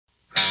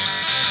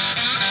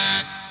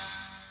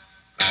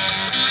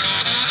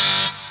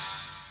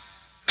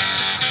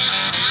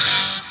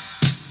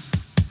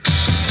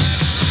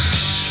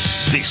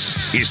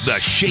is the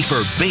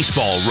Schaefer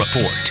Baseball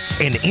Report,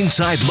 an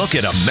inside look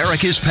at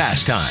America's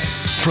pastime.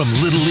 From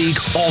Little League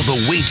all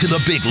the way to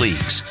the big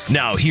leagues.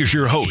 Now here's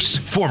your host,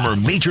 former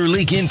Major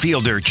League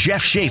infielder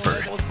Jeff Schaefer.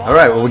 All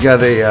right, well, we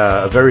got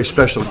a very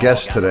special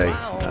guest today.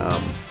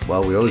 We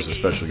always have a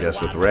special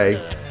guest with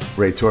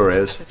Ray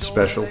Torres.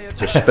 Special,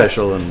 just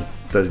special, and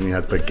doesn't even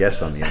have to put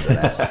guest on the end of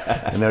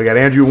that. And then we got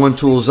Andrew One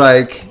Tool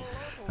Zyke,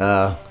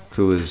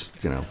 who is,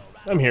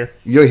 I'm here.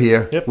 You're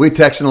here. Yep. We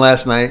texted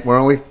last night,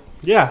 weren't we?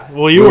 Yeah.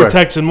 Well, you were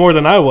texting more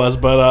than I was,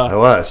 but I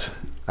was.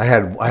 I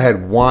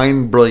had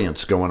wine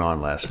brilliance going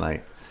on last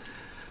night.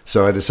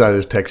 So I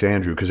decided to text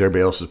Andrew because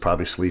everybody else is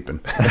probably sleeping.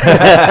 So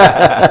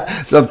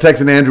I'm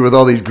texting Andrew with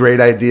all these great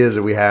ideas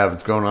that we have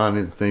that's going on.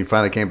 And then he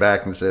finally came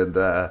back and said,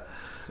 "Are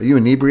you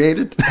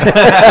inebriated?"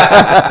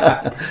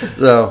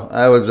 So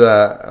I was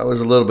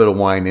a little bit of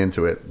wine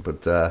into it,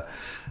 but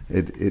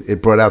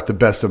it brought out the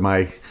best of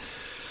my.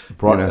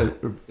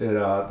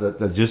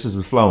 The juices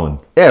were flowing.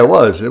 Yeah, it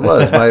was.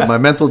 My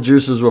mental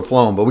juices were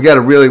flowing. But we got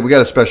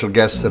a special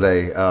guest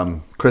today,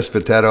 Chris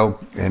Vitetto,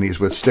 and he's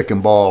with Stick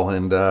and Ball.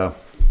 And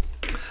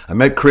I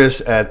met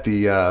Chris at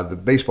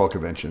the baseball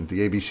convention,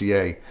 the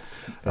ABCA,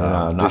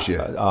 this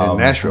year in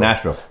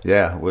Nashville.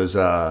 Yeah, it was,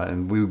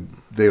 and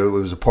there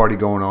was a party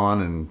going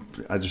on, and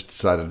I just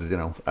decided,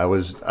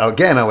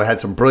 I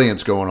had some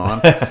brilliance going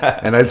on,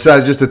 and I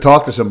decided just to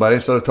talk to somebody. I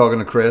started talking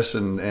to Chris,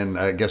 and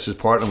I guess his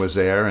partner was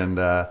there, and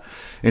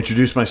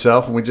introduced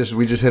myself, and we just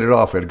hit it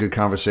off. We had a good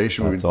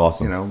conversation. That's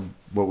awesome.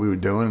 What we were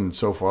doing and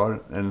so far,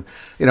 and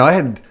I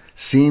had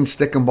seen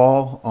Stick and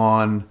Ball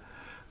on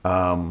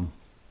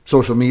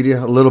social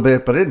media a little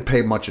bit, but I didn't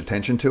pay much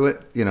attention to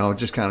it.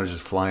 Just kind of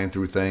just flying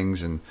through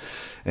things, and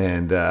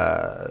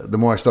the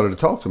more I started to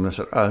talk to him, I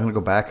said, I'm going to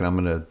go back and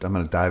I'm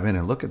going to dive in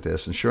and look at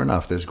this. And sure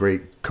enough, there's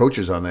great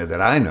coaches on there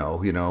that I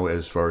know,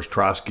 as far as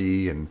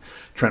Trotsky and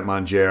Trent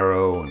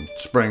Mongero and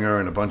Springer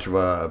and a bunch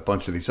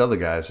of these other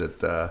guys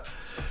that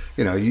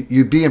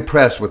you'd be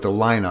impressed with the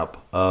lineup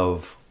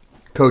of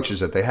coaches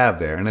that they have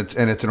there, and it's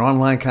an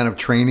online kind of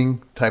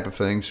training type of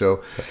thing.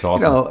 So that's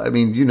awesome.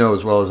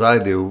 As well as I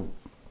do.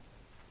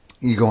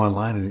 You go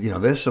online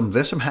and there's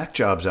some hack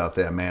jobs out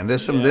there, man.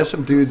 There's some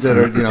dudes that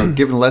are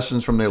giving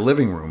lessons from their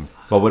living room.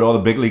 But with all the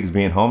big leagues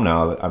being home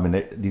now,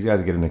 these guys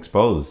are getting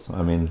exposed. A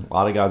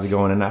lot of guys are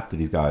going in after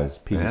these guys.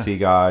 PVC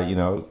guy,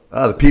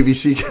 Oh, the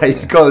PVC guy.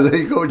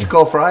 You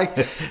call Fry?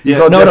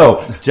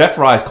 No. Jeff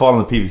Fry's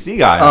calling the PVC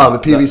guy. Oh, the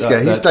PVC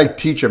guy. He's like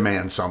teacher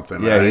man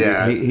something.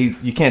 Yeah,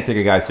 you can't take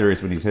a guy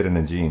serious when he's hitting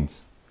in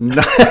jeans.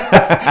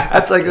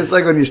 It's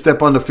like when you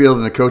step on the field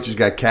and the coach has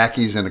got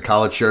khakis and a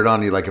collared shirt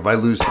on. You're like, if I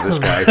lose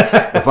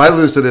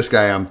to this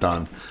guy, I'm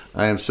done.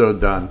 I am so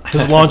done.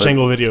 His launch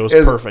angle video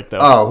is perfect, though.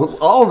 Oh,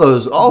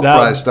 all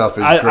Fry stuff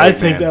is great. I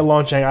think that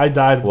launch angle. I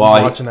died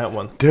watching that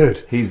one,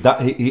 dude. He's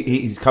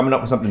coming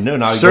up with something new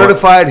now.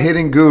 Certified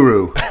hitting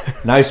guru.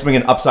 Now he's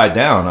swinging upside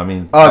down.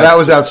 That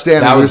was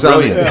outstanding. That was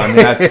brilliant.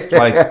 That's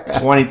like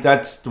 20.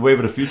 That's the wave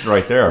of the future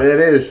right there. It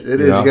is.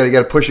 You got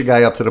to push a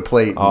guy up to the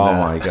plate. Oh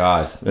my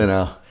God.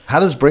 How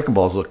does breaking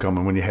balls look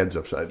coming when your head's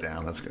upside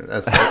down? That's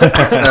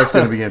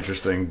going to be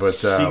interesting. But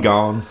she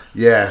gone.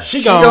 Yeah,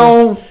 she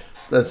gone.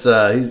 That's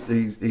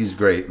he's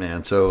great,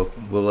 man. So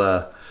we'll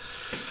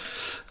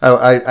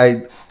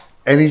and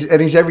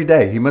he's every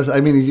day. He must.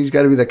 He's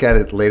got to be that guy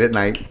that late at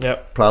night.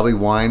 Yep. Probably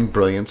wine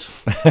brilliance,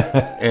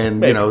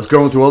 and is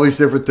going through all these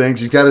different things.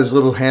 He's got his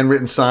little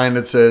handwritten sign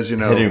that says,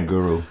 hitting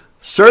guru,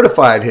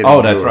 certified hitting.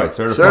 Oh, that's guru. right,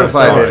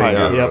 certified hitting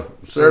guru. Yep.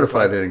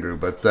 Certified hitting guru.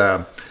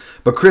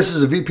 But Chris is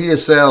a VP of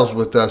sales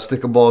with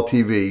Stick and Ball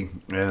TV,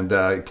 and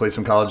he played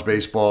some college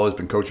baseball. He's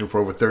been coaching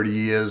for over 30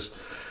 years.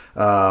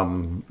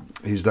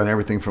 He's done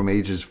everything from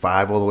ages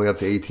 5 all the way up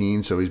to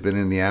 18, so he's been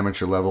in the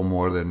amateur level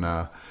more than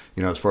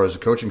as far as the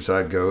coaching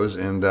side goes,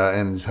 and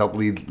he's helped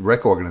lead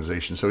rec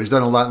organizations. So he's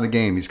done a lot in the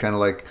game. He's kind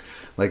of like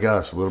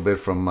us, a little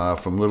bit from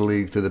little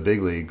league to the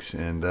big leagues,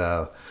 and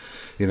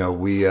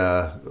we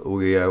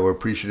were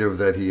appreciative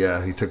that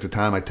he took the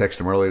time. I texted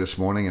him early this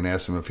morning and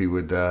asked him if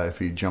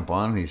he'd jump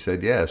on, and he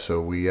said yeah.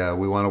 So we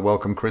want to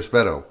welcome Chris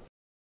Vitetto.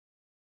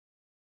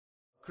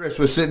 Chris,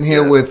 we're sitting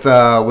here with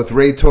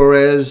Ray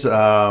Torres,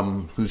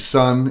 whose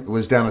son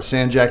was down at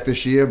San Jack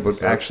this year,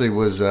 but actually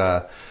was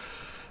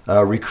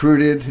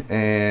recruited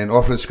and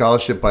offered a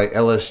scholarship by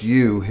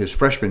LSU his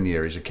freshman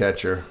year. He's a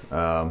catcher.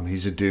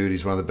 He's a dude.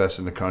 He's one of the best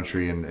in the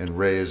country, and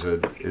Ray has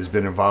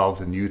been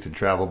involved in youth and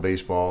travel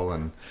baseball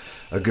and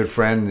a good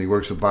friend. He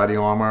works with Body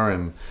Armor,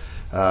 and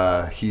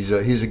he's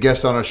a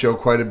guest on our show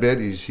quite a bit.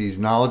 He's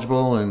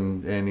knowledgeable,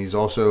 and he's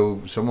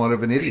also somewhat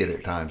of an idiot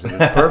at times, and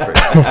it's perfect.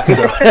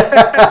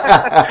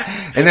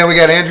 And then we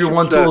got Andrew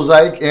One Tool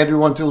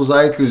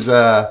Zyke,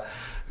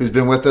 who's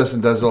been with us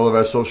and does all of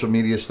our social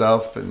media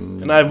stuff.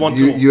 And I have one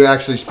tool. You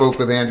actually spoke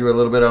with Andrew a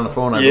little bit on the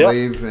phone, I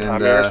believe. And,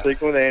 I'm here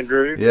speaking with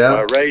Andrew.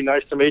 Yeah. Ray,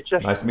 nice to meet you.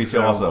 Nice to meet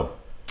you also.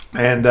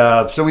 And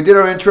so we did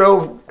our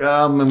intro,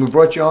 and we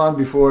brought you on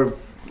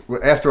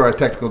after our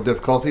technical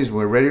difficulties.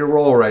 We're ready to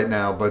roll right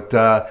now. But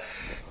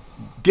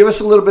Give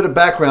us a little bit of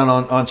background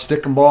on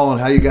Stick and Ball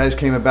and how you guys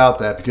came about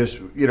that, because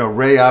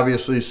Ray,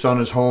 obviously his son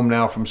is home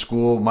now from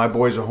school. My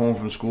boys are home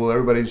from school.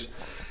 Everybody's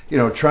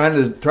trying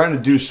to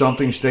do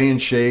something, stay in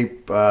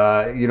shape.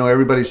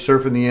 Everybody's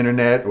surfing the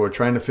internet or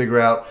trying to figure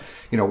out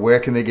where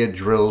can they get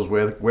drills,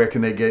 where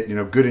can they get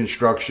good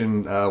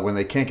instruction when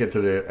they can't get to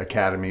their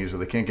academies or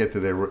they can't get to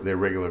their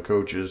regular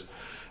coaches.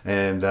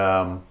 And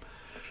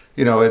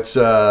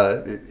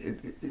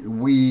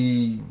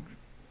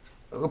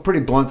we're pretty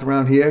blunt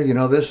around here.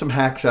 There's some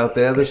hacks out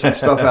there. There's some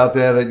stuff out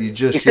there that you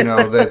just, you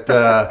look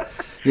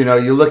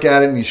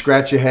at it and you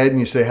scratch your head and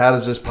you say, how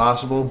is this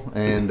possible?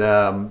 And,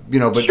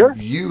 but sure.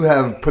 You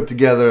have put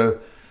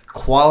together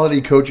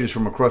quality coaches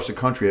from across the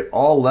country at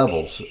all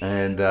levels.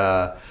 And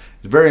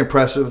it's very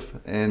impressive.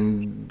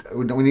 And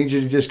we need you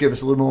to just give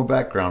us a little more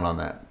background on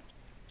that.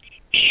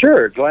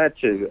 Sure. Glad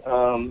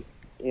to.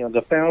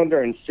 The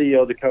founder and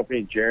CEO of the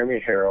company,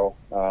 Jeremy Harrell,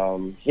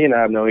 he and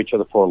I have known each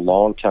other for a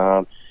long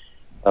time.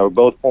 We're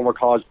both former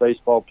college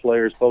baseball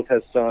players, both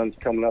have sons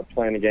coming up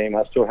playing the game.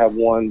 I still have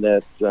one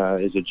that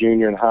is a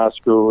junior in high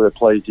school that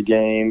plays the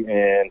game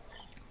and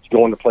is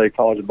going to play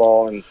college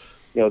ball. And,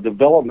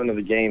 development of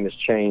the game has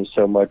changed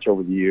so much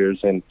over the years.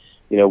 And,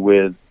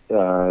 with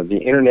the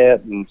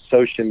internet and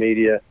social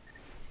media,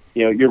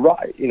 you're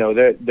right.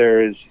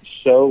 There is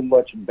so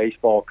much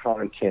baseball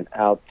content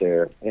out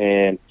there.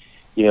 And,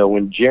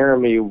 when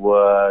Jeremy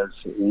was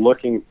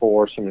looking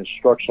for some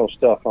instructional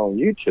stuff on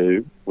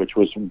YouTube, which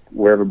was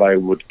where everybody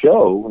would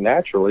go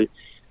naturally,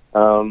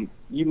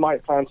 you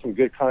might find some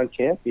good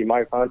content. You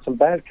might find some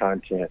bad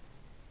content.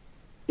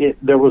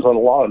 There was a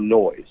lot of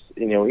noise.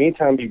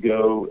 Anytime you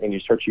go and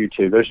you search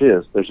YouTube,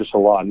 there's just a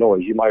lot of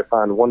noise. You might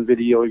find one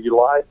video you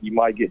like. You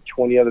might get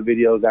 20 other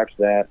videos after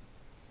that.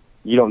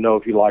 You don't know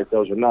if you like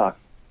those or not.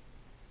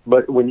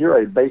 But when you're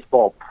a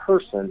baseball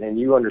person and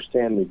you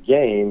understand the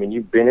game and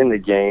you've been in the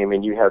game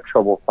and you have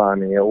trouble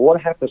finding it, what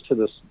happens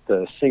to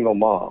the single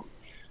mom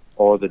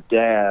or the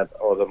dad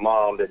or the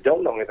mom that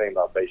don't know anything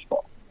about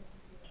baseball?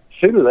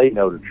 Who do they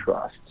know to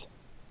trust?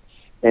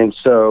 And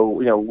so,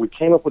 we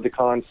came up with the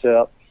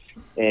concept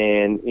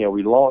and,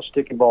 we launched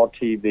Stick and Ball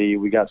TV.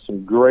 We got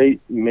some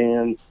great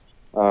men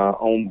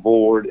on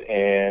board,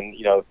 and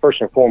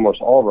first and foremost,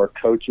 all of our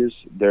coaches,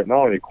 they're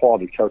not only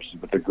quality coaches,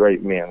 but they're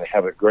great men. They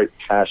have a great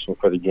passion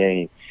for the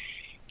game.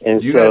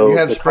 And you so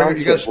got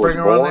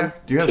Springer on there?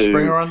 Do you have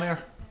Springer on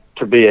there?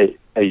 To be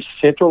a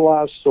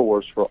centralized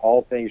source for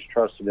all things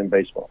trusted in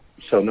baseball.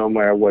 So no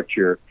matter what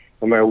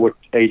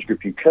age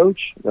group you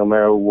coach, no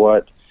matter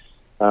what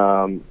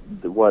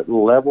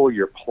level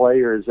your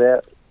player is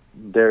at,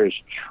 there is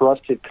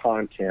trusted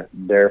content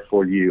there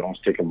for you on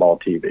Stick and Ball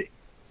TV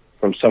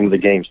from some of the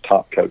game's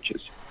top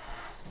coaches.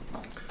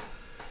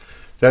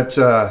 That's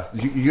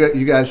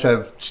you guys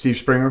have Steve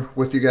Springer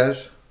with you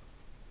guys?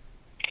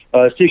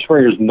 Steve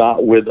Springer is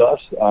not with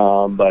us,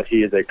 but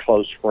he is a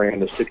close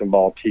friend of Stick and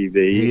Ball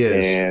TV. He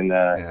is. And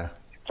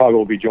probably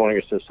will be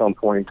joining us at some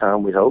point in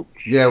time, we hope.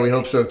 Yeah, we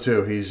hope so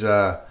too. He's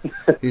a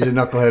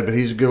knucklehead, but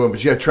he's a good one.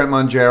 But you got Trent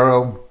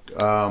Mangiaro,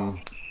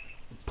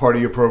 part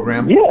of your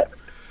program?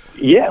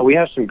 Yeah, we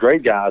have some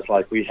great guys.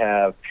 Like we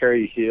have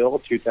Perry Hill,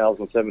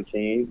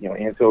 2017,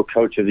 infield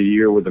coach of the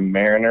year with the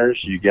Mariners.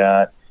 You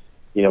got,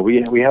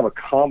 we have a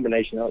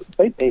combination of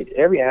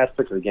every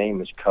aspect of the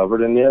game is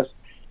covered in this.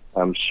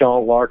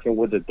 Sean Larkin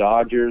with the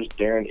Dodgers,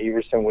 Darren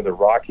Everson with the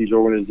Rockies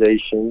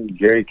organization,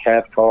 Gary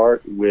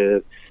Cathcart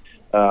with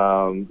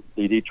the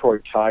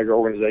Detroit Tiger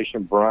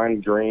organization,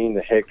 Brian Green,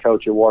 the head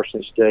coach at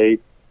Washington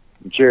State,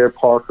 Jared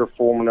Parker,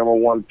 former number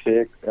one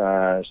pick,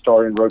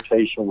 starting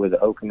rotation with the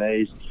Oakland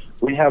A's.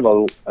 We have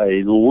a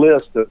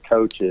list of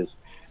coaches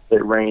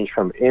that range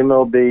from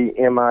MLB,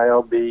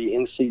 MILB,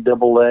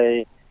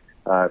 NCAA,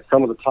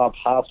 some of the top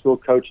high school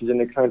coaches in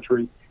the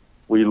country.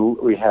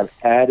 We have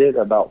added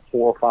about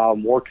 4 or 5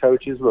 more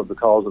coaches, but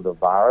because of the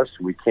virus,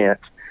 we can't,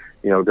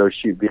 go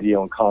shoot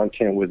video and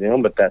content with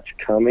them, but that's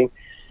coming.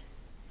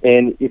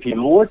 And if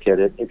you look at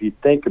it, if you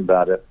think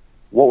about it,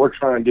 what we're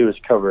trying to do is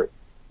cover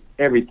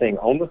everything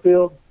on the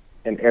field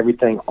and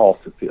everything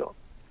off the field.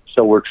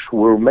 So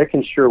we're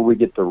making sure we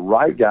get the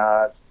right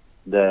guys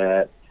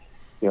that,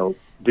 do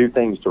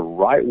things the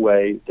right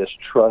way, that's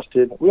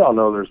trusted. We all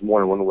know there's more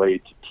than one way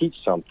to teach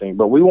something,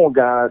 but we want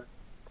guys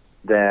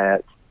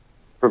that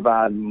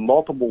provide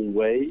multiple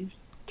ways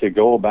to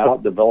go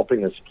about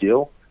developing a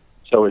skill.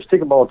 So at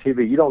Stick and Ball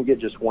TV, you don't get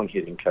just one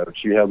hitting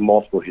coach. You have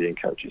multiple hitting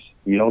coaches.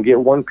 You don't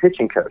get one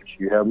pitching coach.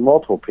 You have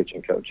multiple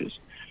pitching coaches.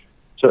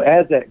 So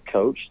as that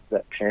coach,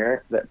 that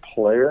parent, that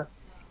player,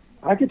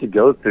 I get to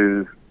go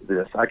through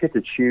this. I get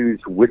to choose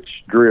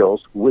which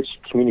drills, which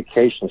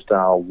communication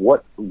style,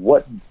 what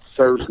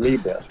serves me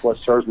best, what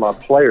serves my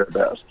player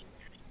best.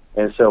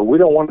 And so we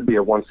don't want to be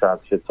a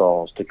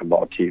one-size-fits-all on Stick and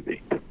Ball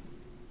TV.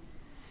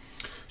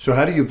 So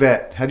how do you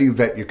vet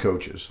your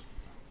coaches?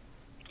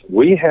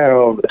 We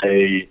have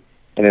an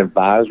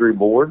advisory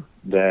board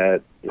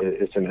that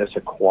it's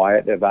a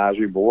quiet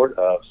advisory board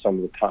of some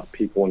of the top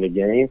people in the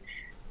game.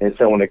 And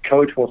so when a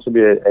coach wants to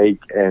be an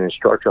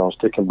instructor on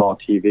Stick and Ball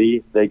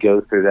TV, they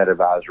go through that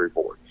advisory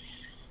board.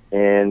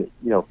 And,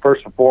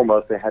 first and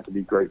foremost, they had to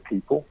be great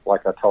people,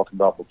 like I talked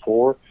about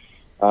before.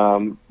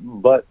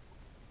 But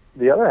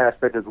the other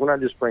aspect is we're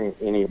not just bringing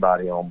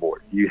anybody on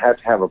board. You have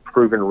to have a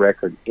proven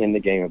record in the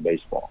game of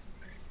baseball.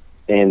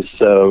 And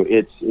so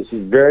it's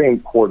very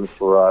important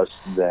for us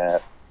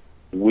that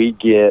we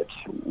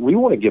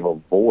want to give a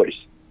voice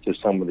to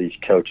some of these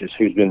coaches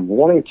who's been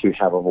wanting to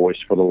have a voice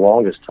for the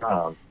longest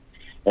time,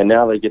 and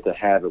now they get to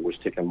have it with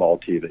Stick and Ball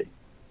TV.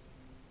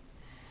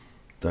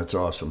 That's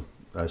awesome.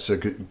 So,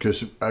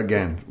 because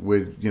again,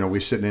 we're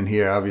sitting in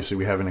here. Obviously,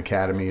 we have an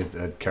academy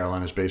at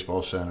Carolinas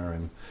Baseball Center,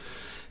 and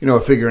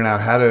figuring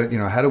out how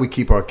do we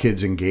keep our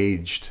kids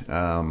engaged.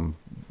 And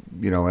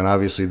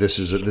obviously, this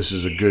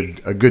is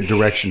a good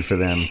direction for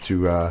them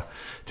to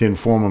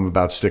inform them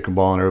about Stick and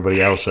Ball and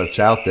everybody else that's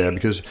out there.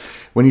 Because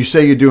when you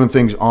say you're doing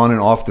things on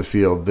and off the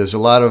field, there's a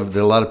lot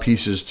of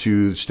pieces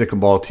to Stick and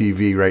Ball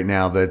TV right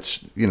now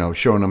that's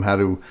showing them how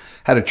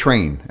to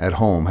train at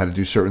home, how to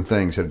do certain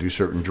things, how to do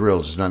certain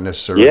drills. It's not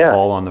necessarily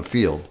all on the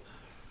field.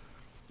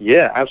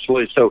 Yeah,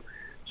 absolutely. So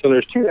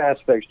there's two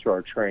aspects to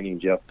our training,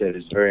 Jeff, that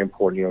is very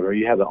important.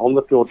 You have the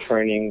on-the-field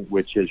training,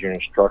 which is your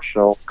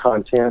instructional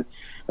content,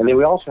 and then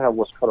we also have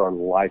what's called our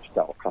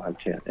lifestyle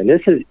content. And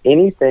this is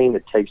anything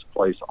that takes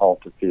place off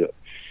the field.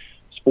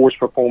 Sports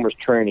performance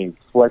training,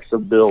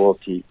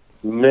 flexibility,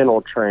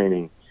 mental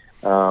training.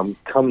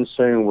 Coming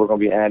soon, we're going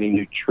to be adding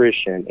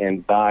nutrition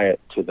and diet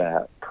to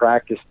that,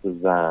 practice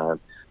design,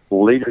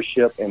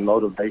 leadership and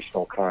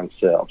motivational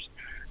concepts.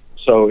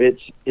 So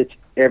it's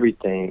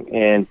everything.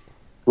 And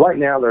right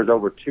now, there's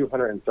over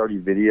 230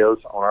 videos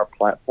on our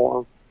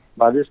platform.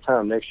 By this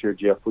time next year,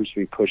 Jeff, we should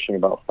be pushing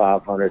about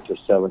 500 to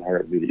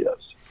 700 videos.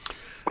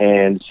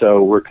 And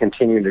so we're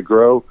continuing to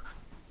grow.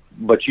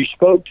 But you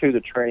spoke to the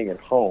training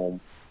at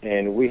home,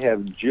 and we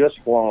have just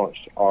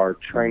launched our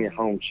training at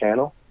home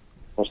channel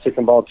on Stick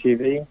and Ball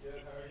TV.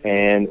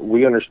 And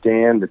we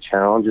understand the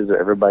challenges that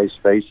everybody's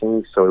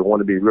facing, so we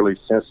want to be really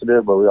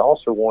sensitive, but we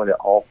also want to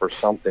offer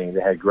something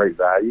that had great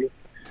value.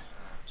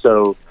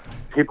 So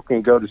people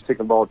can go to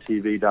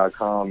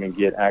stickandballtv.com and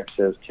get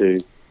access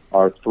to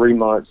our 3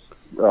 months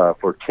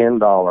for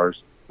 $10.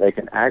 They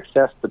can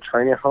access the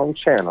Training at Home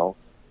channel,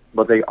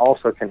 but they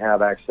also can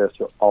have access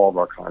to all of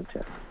our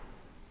content.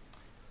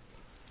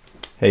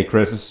 Hey,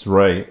 Chris, this is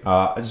Ray.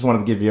 I just wanted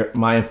to give you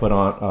my input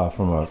on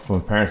from a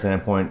parent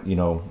standpoint.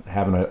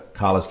 Having a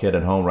college kid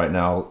at home right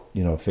now,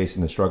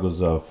 facing the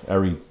struggles of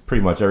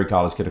pretty much every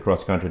college kid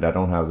across the country that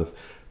don't have the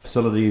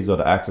facilities or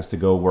the access to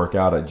go work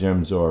out at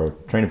gyms or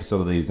training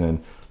facilities.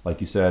 And like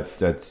you said,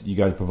 that's you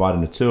guys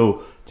providing a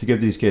tool to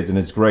give these kids, and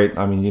it's great.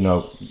 I mean,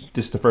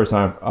 this is the first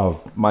time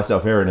of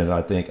myself hearing it.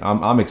 I think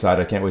I'm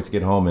excited. I can't wait to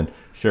get home and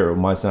share it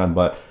with my son.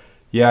 But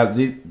yeah,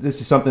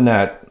 this is something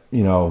that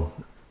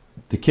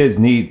the kids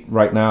need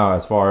right now,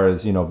 as far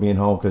as being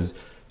home, because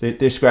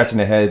they're scratching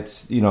their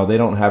heads. They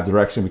don't have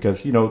direction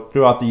because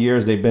throughout the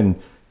years they've been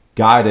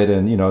guided,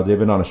 and they've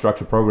been on a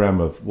structured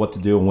program of what to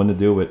do and when to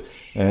do it,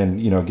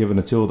 and given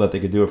a tool that they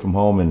could do it from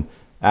home and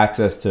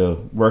access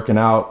to working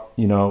out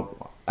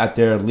at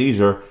their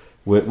leisure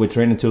with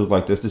training tools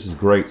like this. This is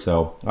great.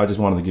 So I just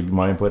wanted to give you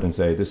my input and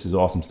say this is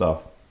awesome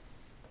stuff.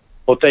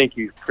 Well, thank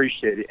you,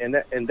 appreciate it, and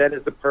that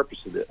is the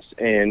purpose of this.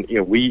 And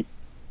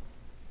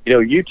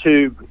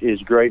YouTube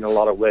is great in a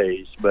lot of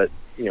ways, but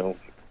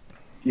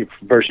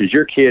versus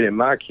your kid and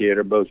my kid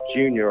are both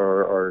junior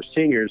or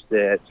seniors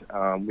that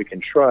we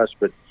can trust,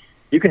 but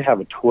you can have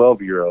a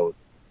 12-year-old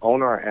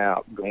on our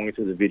app going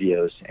through the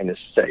videos, and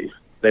it's safe.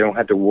 They don't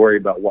have to worry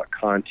about what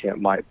content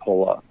might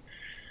pull up.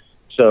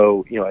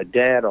 So, a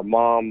dad or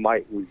mom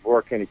might be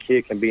working, a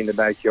kid can be in the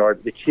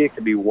backyard, the kid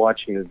can be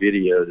watching the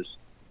videos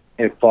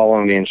and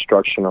following the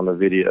instruction on the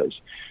videos.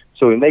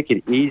 So we make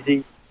it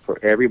easy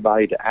for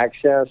everybody to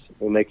access.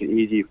 We make it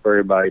easy for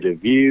everybody to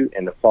view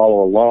and to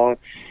follow along.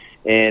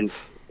 And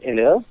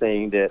the other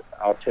thing that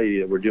I'll tell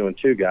you that we're doing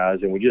too,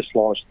 guys, and we just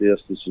launched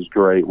this is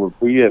great.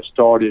 We have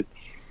started,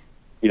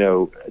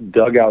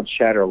 Dugout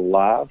Chatter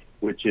Live,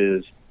 which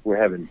is we're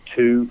having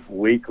 2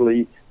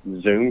 weekly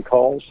Zoom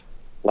calls.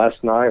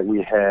 Last night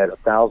we had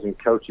 1,000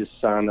 coaches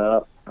sign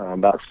up,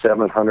 about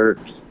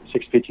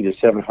 650 to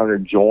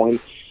 700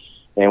 joined,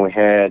 and we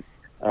had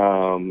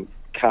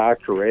Kai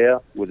Correa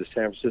with the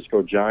San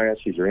Francisco Giants.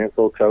 He's our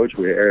info coach.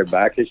 We have Eric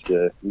Backus,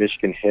 the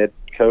Michigan head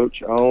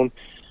coach, on.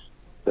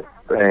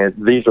 And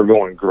these are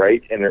going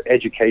great, and they're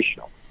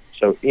educational.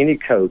 So any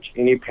coach,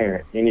 any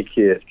parent, any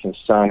kid can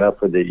sign up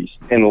for these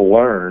and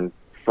learn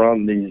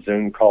from these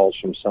Zoom calls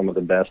from some of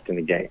the best in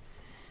the game.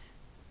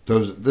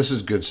 This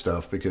is good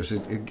stuff because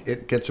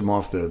it gets them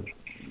off the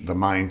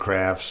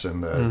Minecrafts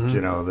and all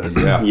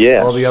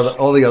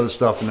the other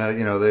stuff, and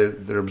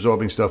that they're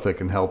absorbing stuff that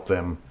can help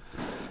them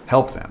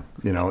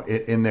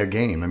in their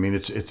game. I mean,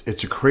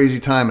 it's a crazy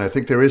time, and I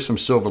think there is some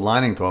silver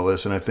lining to all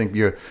this, and I think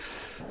I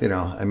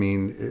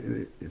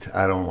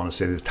don't want to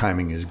say the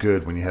timing is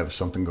good when you have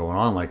something going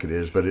on like it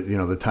is, but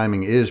the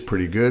timing is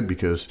pretty good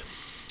because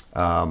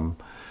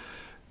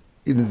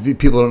the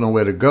people don't know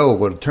where to go,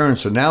 where to turn.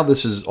 So now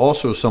this is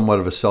also somewhat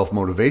of a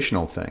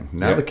self-motivational thing.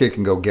 Now the kid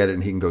can go get it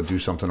and he can go do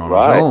something on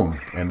his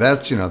own, and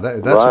that's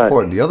that's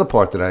important. The other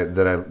part that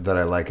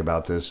I like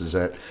about this is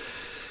that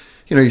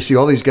you see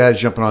all these guys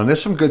jumping on.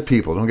 There's some good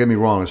people. Don't get me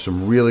wrong. There's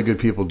some really good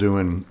people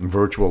doing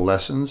virtual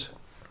lessons.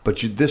 But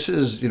this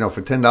is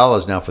for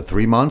 $10 now for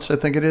 3 months. I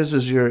think it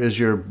is your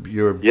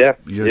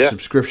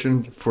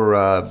subscription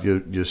for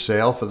your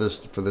sale for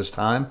this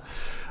time.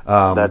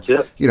 That's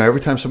it.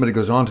 Every time somebody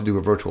goes on to do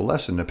a virtual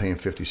lesson, they're paying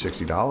 $50,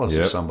 $60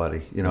 to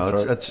somebody.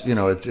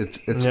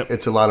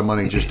 It's a lot of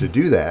money just to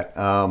do that.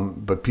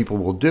 But people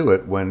will do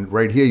it when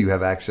right here you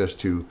have access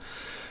to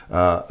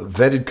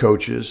vetted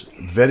coaches,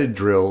 vetted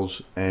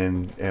drills,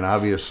 and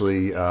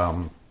obviously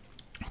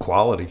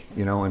quality.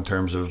 In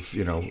terms of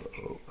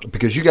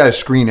because you guys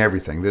screen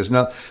everything. There's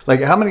no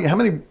how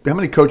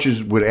many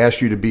coaches would ask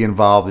you to be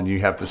involved and you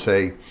have to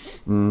say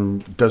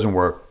doesn't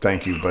work,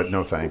 thank you, but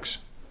no thanks.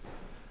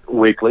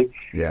 Weekly.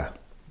 Yeah.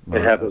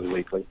 It happens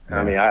weekly.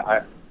 Yeah.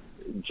 I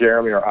mean,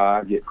 Jeremy or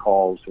I get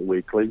calls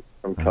weekly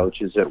from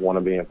coaches that want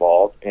to be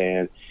involved,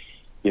 and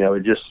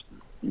it just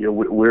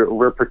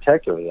we're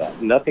protective of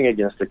that. Nothing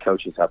against the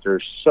coaches out there.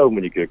 There's so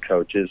many good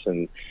coaches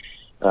and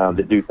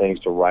that do things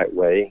the right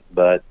way,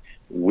 but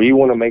we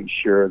want to make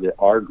sure that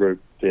our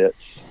group fits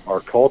our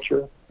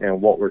culture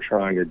and what we're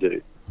trying to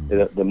do.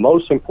 The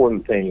most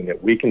important thing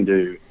that we can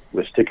do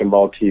with Stick and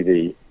Ball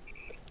TV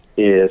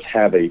is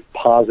have a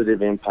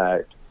positive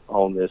impact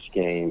on this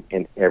game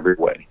in every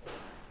way.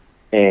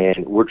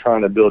 And we're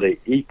trying to build an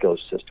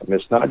ecosystem.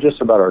 It's not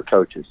just about our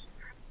coaches,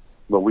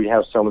 but we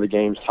have some of the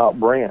game's top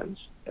brands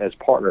as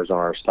partners on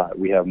our site.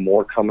 We have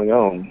more coming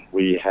on.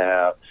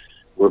 We're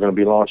going to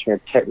be launching a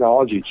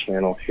technology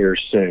channel here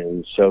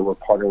soon. So we're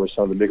partnering with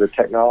some of the bigger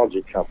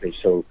technology companies.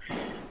 So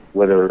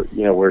whether,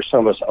 where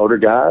some of us older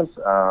guys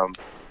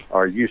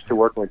are used to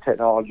working with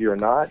technology or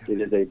not, it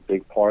is a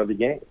big part of the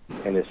game.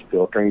 And it's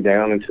filtering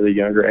down into the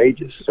younger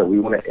ages. So we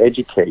want to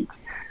educate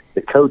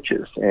the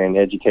coaches and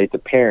educate the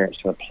parents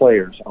and the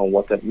players on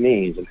what that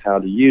means and how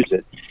to use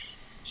it.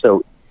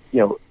 So,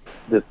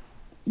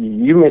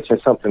 you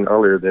mentioned something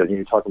earlier that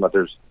you're talking about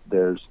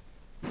there's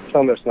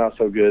some that's not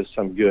so good,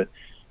 some good.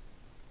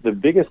 The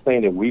biggest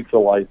thing that we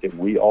feel like that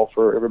we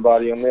offer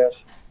everybody on this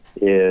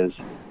is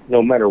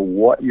no matter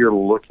what you're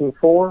looking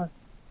for,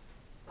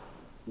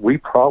 we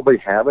probably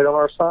have it on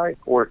our site.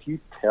 Or if you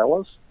tell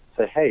us,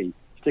 say, hey,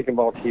 Stick and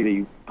Ball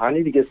TV, I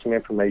need to get some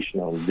information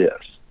on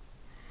this.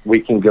 We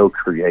can go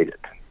create it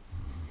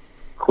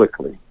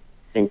quickly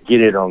and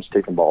get it on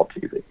Stick and Ball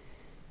TV.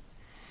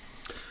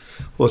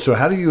 Well, so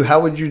how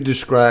would you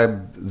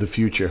describe the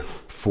future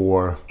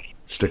for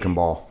Stick and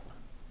Ball?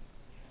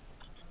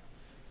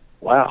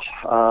 Wow.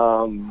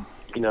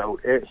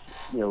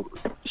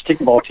 Stick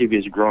and Ball TV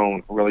has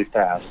grown really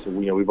fast. So,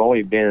 we've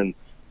only been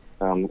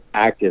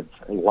active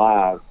and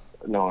live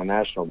on a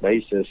national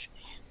basis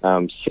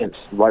since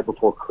right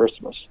before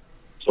Christmas.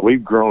 So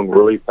we've grown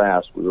really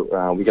fast.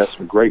 We got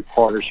some great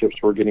partnerships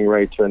we're getting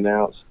ready to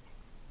announce.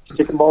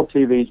 Stick and Ball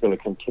TV is going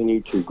to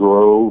continue to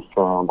grow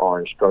from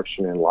our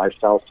instruction and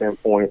lifestyle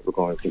standpoint. We're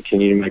going to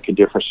continue to make a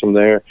difference from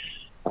there.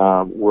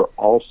 We're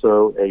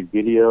also a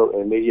video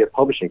and media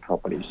publishing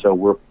company. So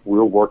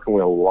we're working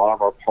with a lot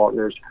of our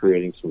partners,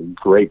 creating some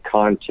great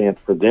content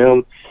for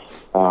them.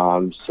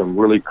 Some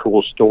really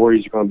cool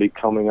stories are going to be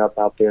coming up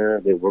out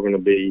there that we're going to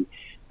be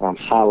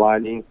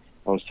highlighting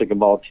on Stick and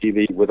Ball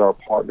TV with our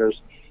partners.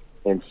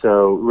 And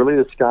so really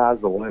the sky's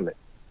the limit.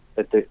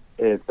 At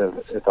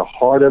the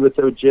heart of it,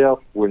 though, Jeff,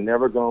 we're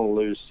never going to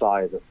lose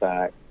sight of the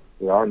fact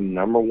that our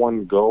number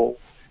one goal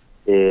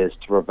is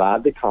to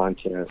provide the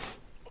content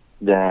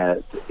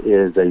that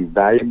is a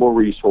valuable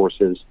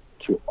resources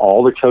to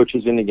all the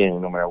coaches in the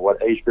game, no matter what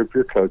age group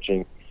you're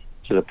coaching,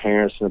 to the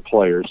parents and the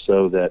players,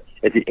 so that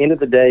at the end of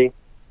the day,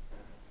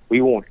 we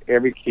want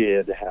every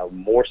kid to have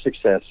more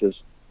successes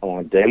on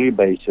a daily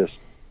basis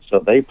so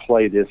they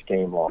play this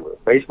game longer.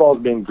 Baseball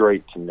has been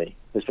great to me.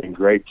 It's been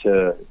great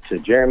to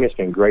Jeremy. It's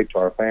been great to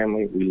our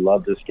family. We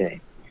love this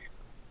game.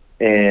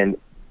 And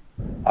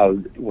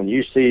when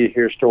you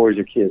hear stories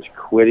of kids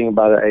quitting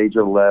by the age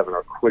of 11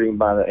 or quitting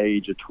by the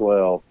age of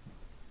 12,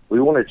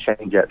 we want to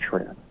change that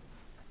trend.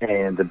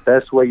 And the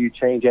best way you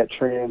change that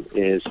trend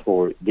is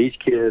for these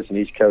kids and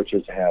these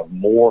coaches to have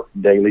more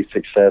daily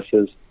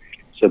successes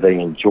so they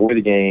enjoy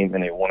the game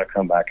and they want to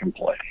come back and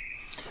play.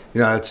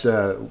 It's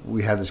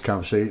we had this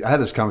conversation. I had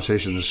this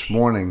conversation this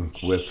morning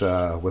with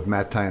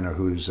Matt Tyner,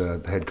 who's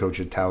the head coach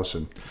at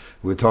Towson.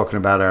 We were talking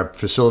about our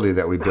facility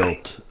that we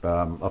built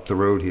up the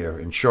road here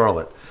in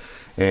Charlotte,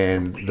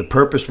 and the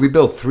purpose. We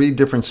built 3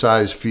 different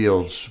size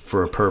fields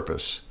for a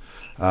purpose.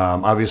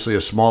 Obviously,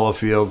 a smaller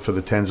field for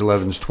the 10s,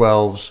 11s,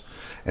 12s,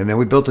 and then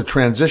we built a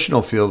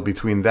transitional field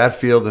between that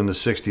field and the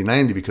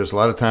 60-90 because a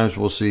lot of times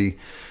we'll see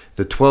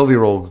the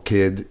 12-year-old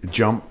kid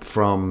jump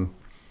from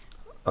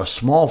a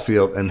small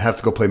field and have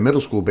to go play middle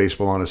school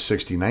baseball on a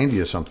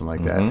 60-90 or something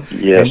like that.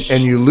 Mm-hmm. Yes.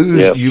 And you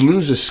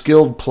lose a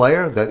skilled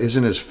player that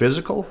isn't as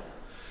physical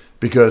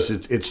because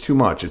it's too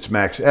much. It's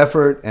max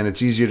effort, and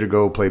it's easier to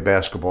go play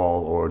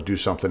basketball or do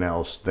something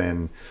else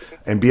and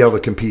be able to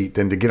compete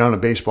than to get on a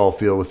baseball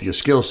field with your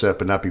skill set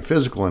but not be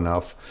physical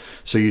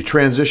enough. So you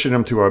transition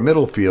them to our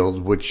middle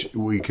field, which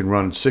we can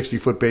run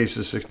 60-foot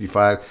bases,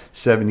 65,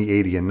 70,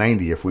 80, and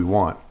 90 if we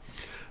want.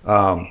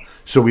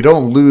 So we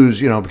don't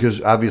lose,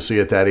 because obviously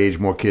at that age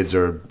more kids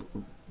are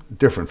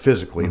different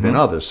physically than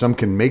others. Some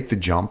can make the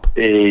jump,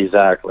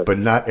 exactly, but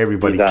not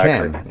everybody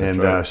can.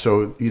 And right.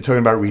 So you're talking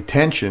about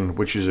retention,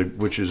 which is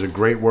a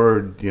great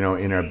word,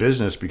 in our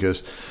business,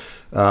 because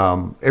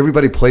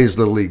everybody plays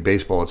Little League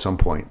baseball at some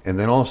point, and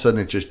then all of a sudden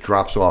it just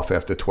drops off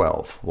after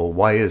 12. Well,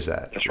 why is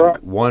that? That's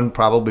right. One,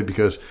 probably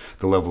because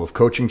the level of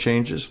coaching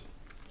changes,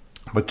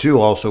 but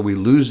two, also we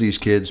lose these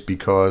kids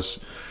because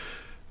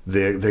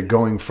they're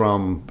going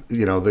from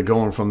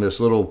this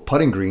little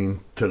putting green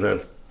to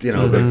the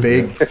the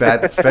big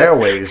fat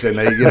fairways, and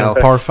they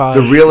Par 5.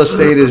 the real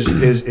estate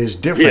is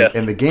different, Yeah.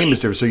 and the game is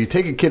different. So you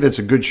take a kid that's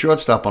a good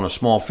shortstop on a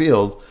small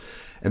field,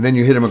 and then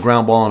you hit him a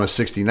ground ball on a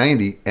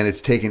 60-90, and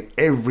it's taking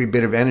every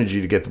bit of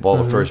energy to get the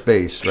ball to first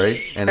base,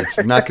 right? And it's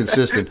not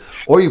consistent.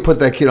 Or you put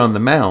that kid on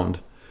the mound,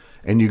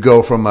 and you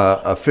go from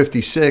a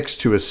 56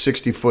 to a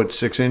 60-foot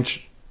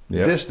 6-inch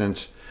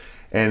distance.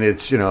 And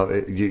it's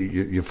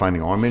you're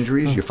finding arm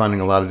injuries, you're finding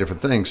a lot of different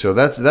things. So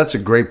that's a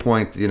great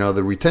point.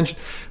 The retention,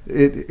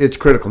 it's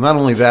critical. Not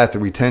only that, the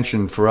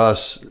retention for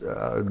us,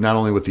 not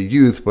only with the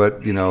youth,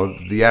 but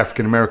the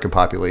African American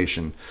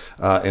population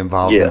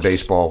involved in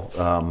baseball.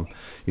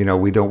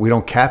 We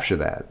don't capture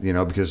that.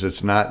 Because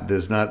it's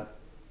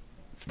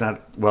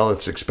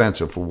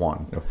expensive for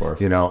one, of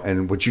course.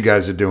 And what you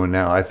guys are doing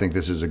now, I think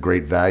this is a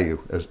great value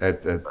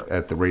at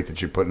the rate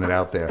that you're putting it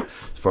out there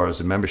as far as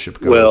the membership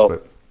goes.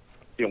 Well,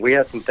 we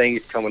have some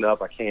things coming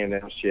up I can't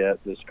announce yet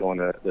that's going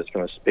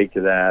to speak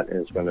to that,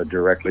 and it's going to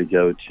directly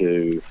go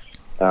to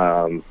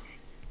the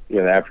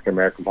African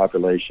American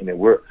population. And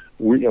we're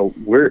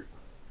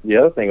the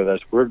other thing with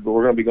us, we're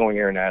going to be going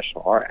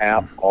international. Our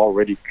app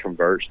already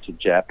converts to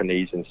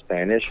Japanese and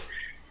Spanish,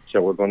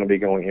 so we're going to be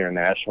going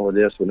international with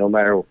this. But no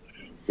matter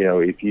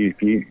if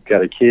you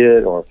got a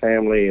kid or a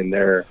family and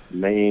their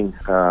main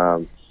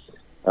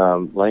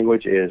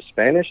language is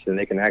Spanish, then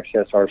they can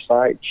access our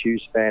site,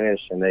 choose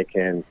Spanish, and they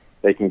can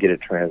get it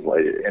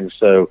translated. And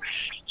so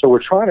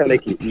we're trying to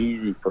make it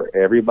easy for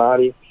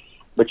everybody.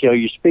 But,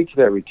 you speak to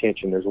that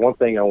retention. There's one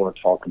thing I want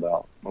to talk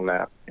about on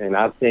that, and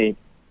I think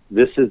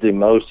this is the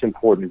most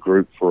important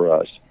group for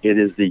us. It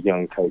is the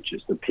young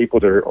coaches, the people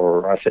that are,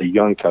 or I say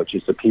young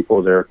coaches, the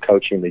people that are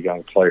coaching the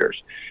young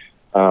players.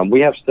 We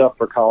have stuff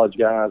for college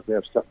guys. We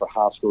have stuff for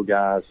high school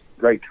guys,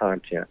 great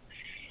content.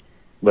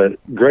 But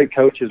great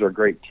coaches are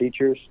great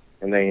teachers,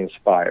 and they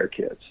inspire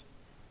kids.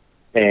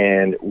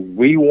 And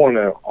we want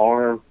to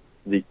arm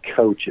the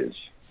coaches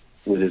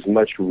with as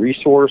much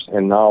resource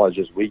and knowledge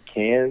as we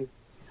can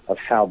of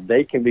how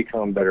they can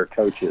become better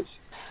coaches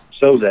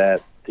so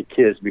that the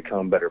kids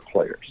become better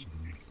players.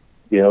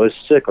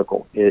 It's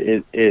cyclical.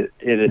 It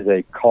is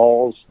a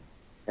cause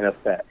and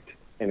effect.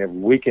 And if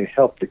we can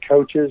help the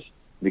coaches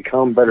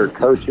become better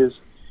coaches,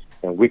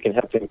 and we can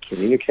help them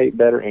communicate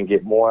better and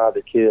get more out of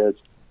the kids,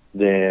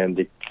 then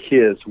the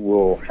kids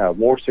will have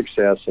more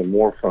success and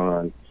more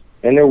fun,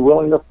 and they're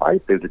willing to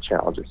fight through the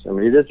challenges. I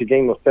mean, it is a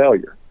game of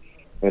failure.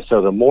 And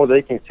so the more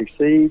they can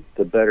succeed,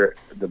 the better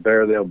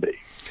they'll be.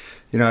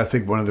 I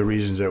think one of the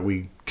reasons that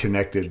we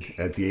connected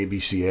at the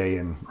ABCA,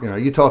 and,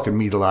 you talk and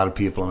meet a lot of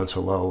people, and it's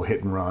hello,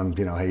 hit and run,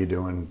 how you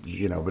doing,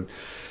 but,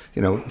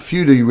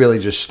 few do you really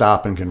just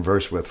stop and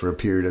converse with for a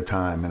period of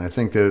time. And I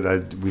think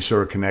that we saw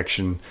a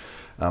connection,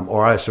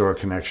 or I saw a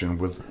connection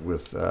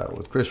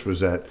with Chris, was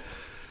that,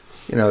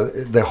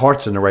 their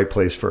heart's in the right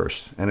place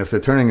first. And if they're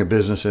turning a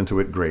business into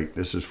it, great.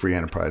 This is free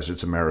enterprise.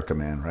 It's America,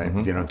 man, right?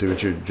 Do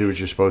what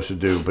you're supposed to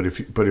do. But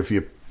if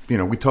you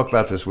we talk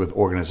about this with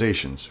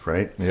organizations,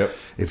 right? Yep.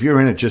 If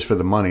you're in it just for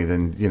the money,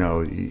 then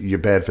you're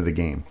bad for the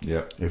game.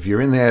 Yep. If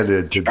you're in there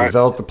to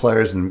develop the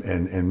players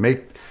and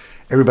make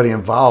everybody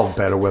involved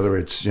better, whether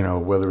it's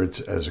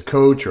as a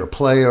coach or a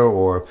player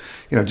or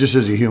just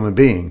as a human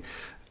being.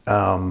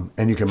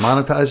 And you can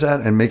monetize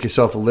that and make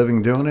yourself a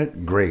living doing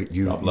it. Great,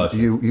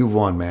 you've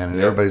won, man,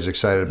 and everybody's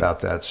excited about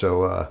that.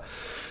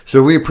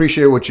 So we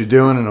appreciate what you're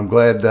doing, and I'm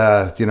glad.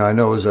 I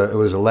know it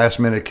was a last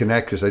minute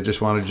connect because I just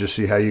wanted to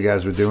see how you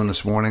guys were doing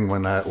this morning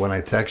when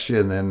I text you,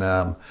 and then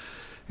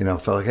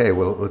felt like, hey,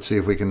 well, let's see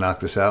if we can knock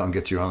this out and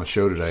get you on the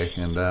show today.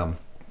 And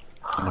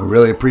I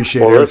really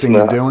appreciate everything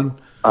you're doing.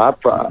 I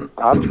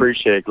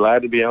appreciate it.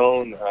 Glad to be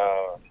on.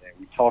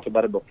 We talked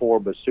about it before,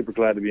 but super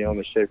glad to be on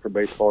the Schaefer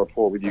Baseball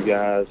Report with you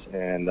guys.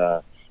 And,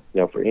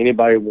 for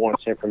anybody who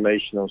wants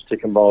information on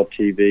Stick and Ball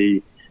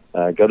TV,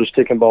 go to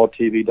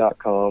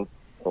stickandballtv.com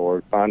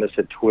or find us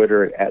at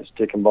Twitter at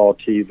Stick and Ball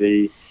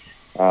TV.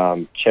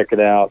 Check it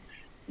out.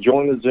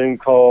 Join the Zoom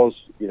calls.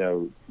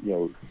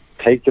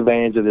 Take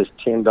advantage of this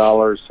 $10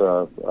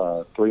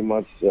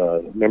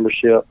 3-month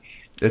membership.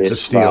 It's a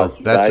steal.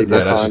 That's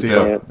a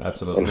steal.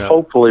 Absolutely. And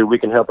hopefully we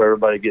can help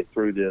everybody get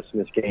through this,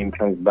 and this game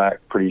comes back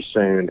pretty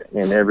soon,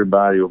 and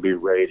everybody will be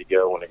ready to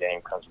go when the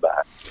game comes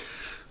back.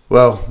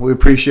 Well, we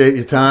appreciate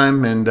your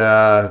time, and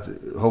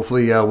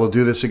hopefully we'll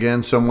do this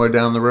again somewhere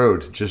down the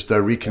road. Just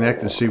reconnect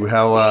and see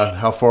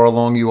how far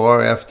along you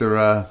are after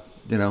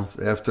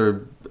after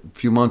a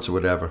few months or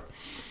whatever.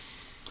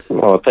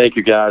 Well, thank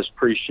you guys.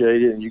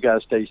 Appreciate it, and you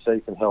guys stay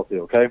safe and healthy.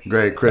 Okay.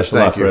 Great, Chris.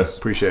 Thank you. Chris.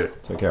 Appreciate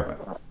it. Take care.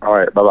 All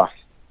right. Bye bye.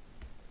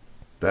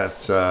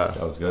 That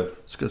was good.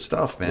 It's good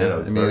stuff, man. Yeah,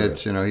 I mean,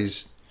 it's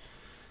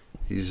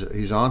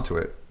he's onto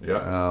it.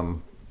 Yeah.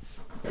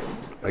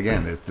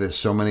 Again, there's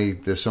so many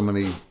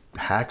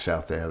hacks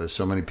out there. There's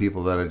so many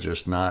people that are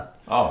just not.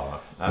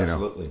 Oh,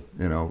 absolutely.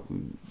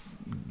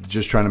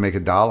 Just trying to make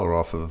 $1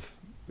 off of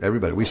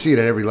everybody. We see it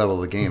at every level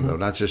of the game, though.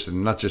 Not just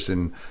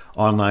in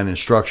online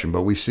instruction,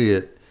 but we see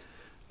it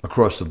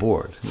across the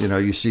board.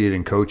 You see it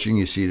in coaching.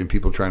 You see it in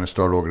people trying to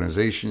start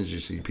organizations. You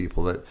see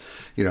people that,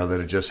 that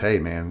are just, hey,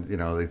 man,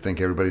 they think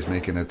everybody's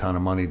making a ton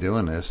of money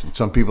doing this. And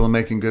some people are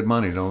making good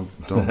money. Don't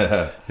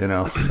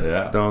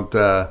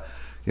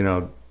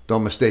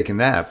don't mistake in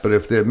that. But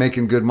if they're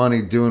making good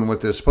money doing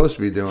what they're supposed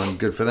to be doing,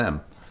 good for them.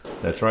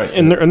 That's right.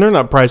 And they're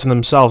not pricing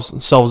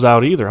themselves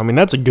out either. I mean,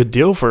 that's a good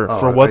deal for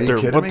what they're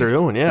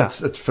doing. Yeah,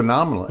 that's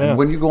phenomenal. Yeah. And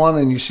when you go on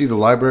and you see the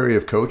library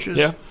of coaches,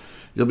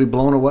 you'll be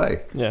blown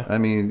away. Yeah. I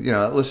mean,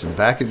 listen,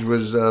 Bakich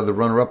was the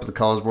runner-up of the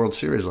College World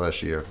Series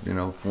last year.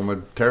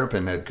 Former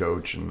Terrapin head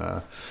coach, and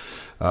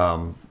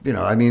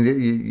I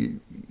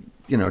mean,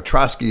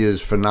 Trotsky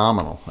is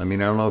phenomenal. I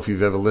mean, I don't know if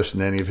you've ever listened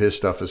to any of his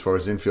stuff as far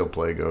as infield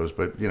play goes,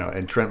 but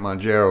and Trent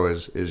Mongero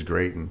is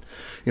great, and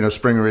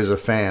Springer is a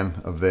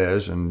fan of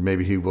theirs, and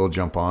maybe he will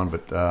jump on,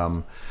 but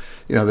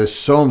there's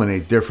so many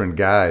different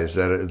guys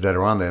that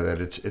are on there that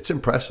it's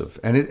impressive,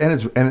 and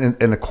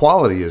the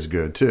quality is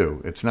good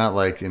too. It's not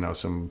like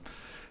some,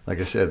 like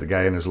I said, the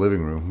guy in his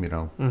living room,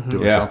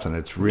 doing something.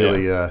 It's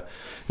really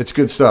it's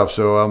good stuff.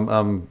 So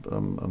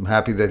I'm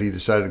happy that he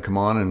decided to come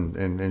on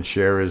and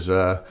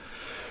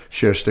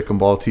share Stick and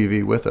Ball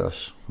TV with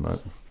us.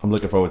 But I'm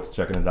looking forward to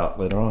checking it out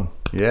later on.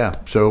 Yeah.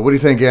 So what do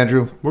you think,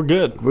 Andrew? We're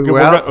good. We're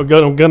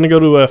going to go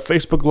to a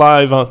Facebook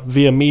Live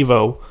via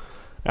Mevo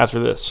after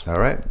this. All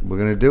right. We're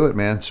going to do it,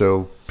 man.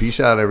 So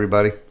peace out,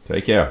 everybody.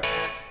 Take care.